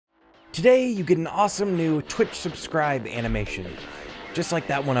Today, you get an awesome new Twitch subscribe animation, just like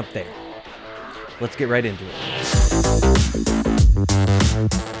that one up there. Let's get right into it.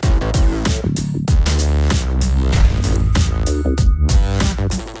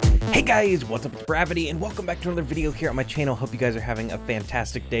 Hey guys, what's up? It's Bravity, and welcome back to another video here on my channel. Hope you guys are having a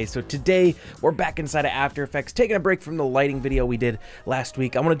fantastic day. So today, we're back inside of After Effects, taking a break from the lighting video we did last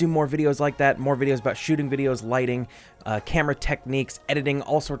week. I want to do more videos like that, more videos about shooting videos, lighting, camera techniques, editing,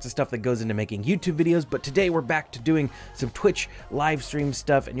 all sorts of stuff that goes into making YouTube videos. But today, we're back to doing some Twitch live stream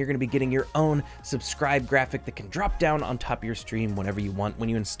stuff, and you're going to be getting your own subscribe graphic that can drop down on top of your stream whenever you want when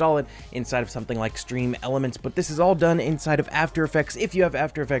you install it inside of something like Stream Elements. But this is all done inside of After Effects. If you have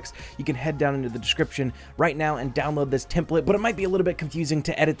After Effects, you can head down into the description right now and download this template, but it might be a little bit confusing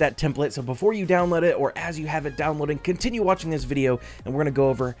to edit that template. So before you download it, or as you have it downloading, continue watching this video, and we're going to go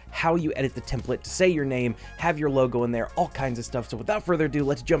over how you edit the template to say your name, have your logo in there, all kinds of stuff. So without further ado,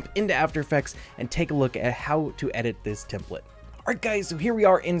 let's jump into After Effects and take a look at how to edit this template. Alright guys, so here we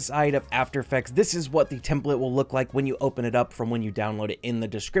are inside of After Effects. This is what the template will look like when you open it up from when you download it in the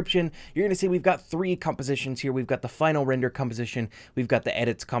description. You're going to see we've got three compositions here. We've got the final render composition, we've got the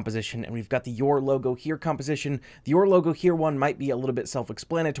edits composition, and we've got the your logo here composition. The your logo here one might be a little bit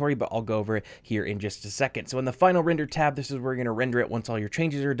self-explanatory, but I'll go over it here in just a second. So in the final render tab, this is where we're going to render it. Once all your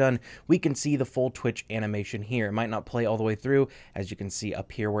changes are done, we can see the full Twitch animation here. It might not play all the way through, as you can see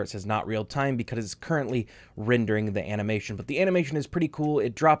up here where it says not real time, because it's currently rendering the animation. But the animation is pretty cool.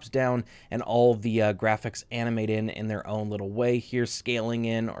 It drops down and all the graphics animate in their own little way here, scaling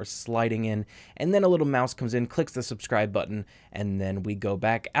in or sliding in, and then a little mouse comes in, clicks the subscribe button, and then we go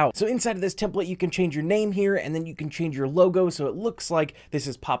back out. So inside of this template, you can change your name here, and then you can change your logo so it looks like this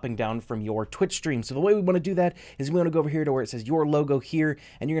is popping down from your Twitch stream. So the way we want to do that is we want to go over here to where it says your logo here,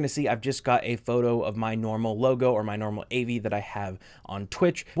 and you're going to see I've just got a photo of my normal logo or my normal AV that I have on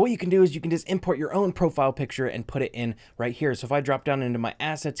Twitch. What you can do is you can just import your own profile picture and put it in right here. So if I drop down into my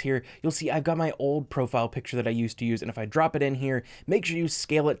assets here, you'll see I've got my old profile picture that I used to use, and if I drop it in here, make sure you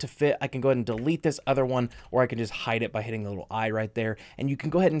scale it to fit. I can go ahead and delete this other one, or I can just hide it by hitting the little eye right there, and you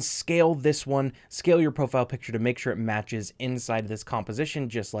can go ahead and scale this one, scale your profile picture to make sure it matches inside of this composition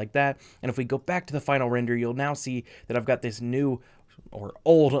just like that. And if we go back to the final render, you'll now see that I've got this new or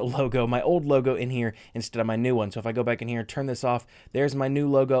old logo, my old logo in here instead of my new one. So if I go back in here, turn this off, there's my new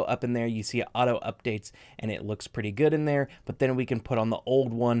logo up in there. You see it auto updates and it looks pretty good in there, but then we can put on the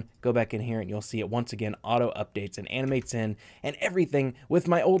old one, go back in here, and you'll see it once again auto updates and animates in and everything with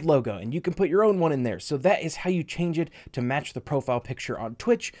my old logo, and you can put your own one in there. So that is how you change it to match the profile picture on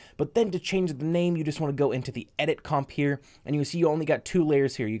Twitch. But then to change the name, you just want to go into the edit comp here, and you see you only got two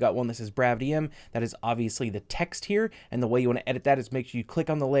layers here. You got one that says BravityM, that is obviously the text here, and the way you want to edit that is make sure you click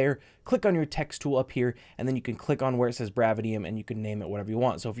on the layer, click on your text tool up here, and then you can click on where it says BravityM, and you can name it whatever you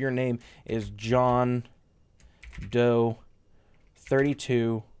want. So if your name is John Doe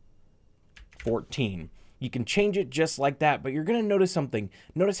 3214, you can change it just like that. But you're going to notice something.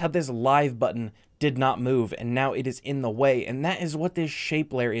 Notice how this live button did not move, and now it is in the way, and that is what this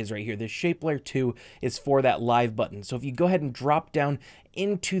shape layer is right here. This shape layer 2 is for that live button. So if you go ahead and drop down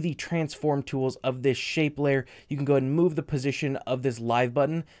into the transform tools of this shape layer, you can go ahead and move the position of this live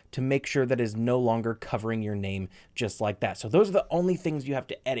button to make sure that it is no longer covering your name just like that. So those are the only things you have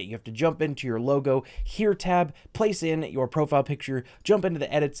to edit. You have to jump into your logo here tab, place in your profile picture, jump into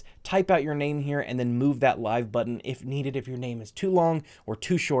the edits, type out your name here, and then move that live button if needed. If your name is too long or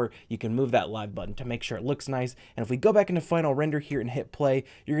too short, you can move that live button to make sure it looks nice. And if we go back into final render here and hit play,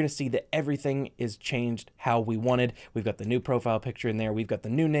 you're going to see that everything is changed how we wanted. We've got the new profile picture in there, we've got the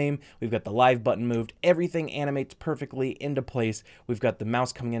new name, we've got the live button moved, everything animates perfectly into place. We've got the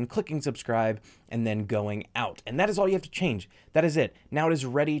mouse coming in, clicking subscribe, and then going out. And that is all you have to change. That is it. Now it is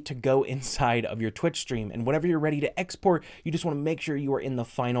ready to go inside of your Twitch stream. And whenever you're ready to export, you just want to make sure you are in the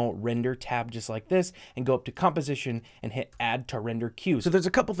final render tab just like this, and go up to composition and hit add to render queue. So there's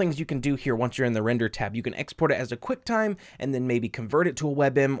a couple things you can do here once you're in the render tab. You can export it as a QuickTime and then maybe convert it to a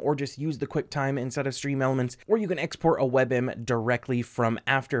WebM, or just use the QuickTime inside of Stream Elements, or you can export a WebM directly from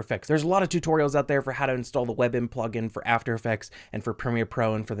After Effects. There's a lot of tutorials out there for how to install the WebM plugin for After Effects and for Premiere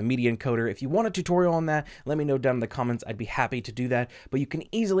Pro and for the Media Encoder. If you want a tutorial on that, let me know down in the comments. I'd be happy to do that. But you can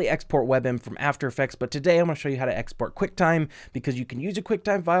easily export WebM from After Effects. But today I'm going to show you how to export QuickTime, because you can use a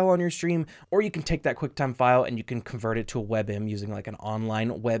QuickTime file on your stream, or you can take that QuickTime file and you can convert it to a WebM using like an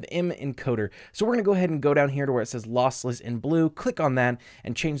online WebM encoder. So we're going to go ahead and go down here to where it says lossless in blue, click on that,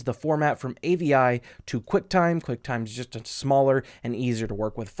 and change the format from AVI to QuickTime. QuickTime is just a smaller and easier to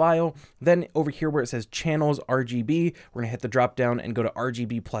work with file. Then over here where it says channels RGB, we're going to hit the drop down and go to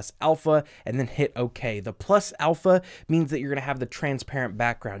RGB plus alpha, and then hit OK. The plus alpha means that you're going to have the transparent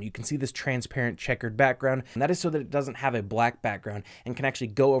background. You can see this transparent checkered background, and that is so that it doesn't have a black background and can actually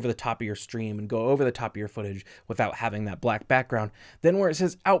go over the top of your stream and go over the top of your footage without having that black background. Then where it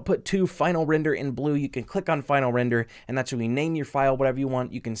says output to final render in blue, you can click on final render, and that's where you name your file whatever you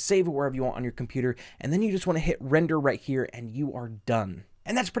want. You can save it wherever you want on your computer, and then you just want to hit render right here and you are done.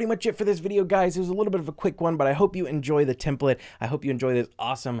 And that's pretty much it for this video, guys. It was a little bit of a quick one, but I hope you enjoy the template. I hope you enjoy this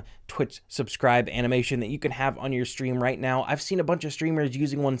awesome Twitch subscribe animation that you can have on your stream right now. I've seen a bunch of streamers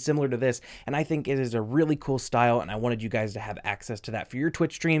using one similar to this, and I think it is a really cool style, and I wanted you guys to have access to that for your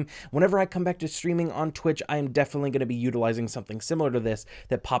Twitch stream. Whenever I come back to streaming on Twitch, I am definitely going to be utilizing something similar to this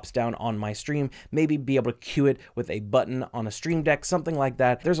that pops down on my stream. Maybe be able to cue it with a button on a stream deck, something like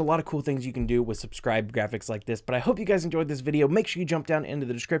that. There's a lot of cool things you can do with subscribe graphics like this, but I hope you guys enjoyed this video. Make sure you jump down into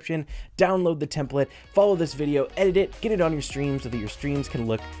the description, download the template, follow this video, edit it, get it on your stream so that your streams can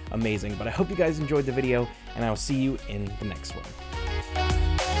look amazing. But I hope you guys enjoyed the video, and I will see you in the next one.